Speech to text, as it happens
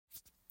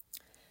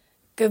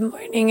Good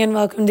morning and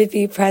welcome to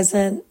Be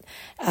Present.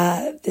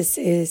 This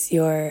is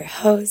your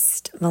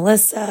host,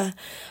 Melissa.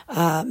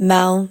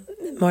 Mel,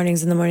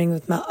 Mornings in the Morning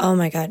with Mel. Oh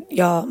my God,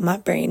 y'all, my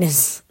brain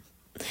is...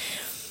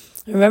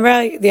 Remember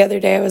how the other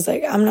day I was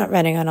like, I'm not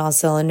running on all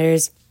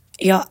cylinders.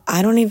 Y'all,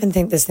 I don't even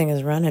think this thing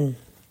is running.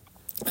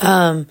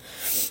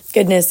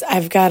 Goodness,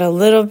 I've got a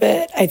little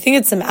bit, I think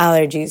it's some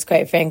allergies,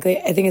 quite frankly.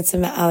 I think it's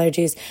some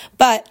allergies.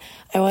 But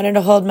I wanted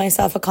to hold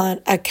myself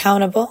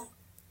accountable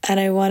and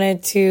I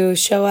wanted to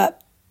show up,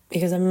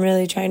 because I'm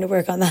really trying to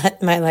work on that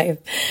in my life.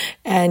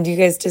 And you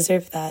guys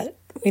deserve that.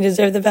 We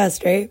deserve the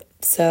best, right?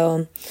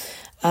 So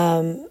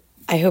I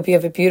hope you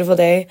have a beautiful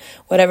day.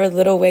 Whatever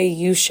little way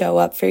you show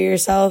up for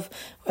yourself,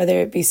 whether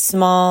it be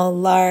small,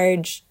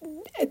 large,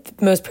 the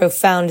most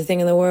profound thing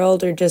in the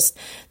world, or just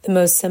the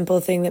most simple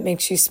thing that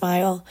makes you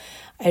smile,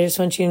 I just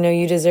want you to know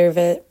you deserve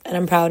it, and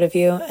I'm proud of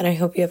you, and I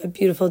hope you have a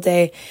beautiful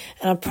day,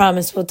 and I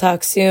promise we'll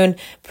talk soon.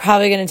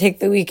 Probably going to take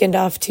the weekend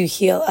off to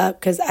heal up,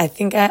 because I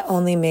think I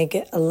only make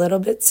it a little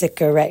bit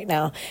sicker right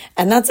now,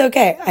 and that's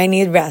okay. I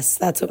need rest.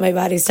 That's what my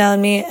body's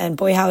telling me, and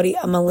boy howdy,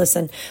 I'm going to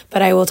listen.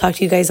 But I will talk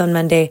to you guys on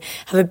Monday.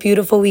 Have a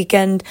beautiful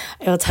weekend.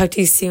 I will talk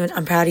to you soon.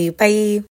 I'm proud of you. Bye.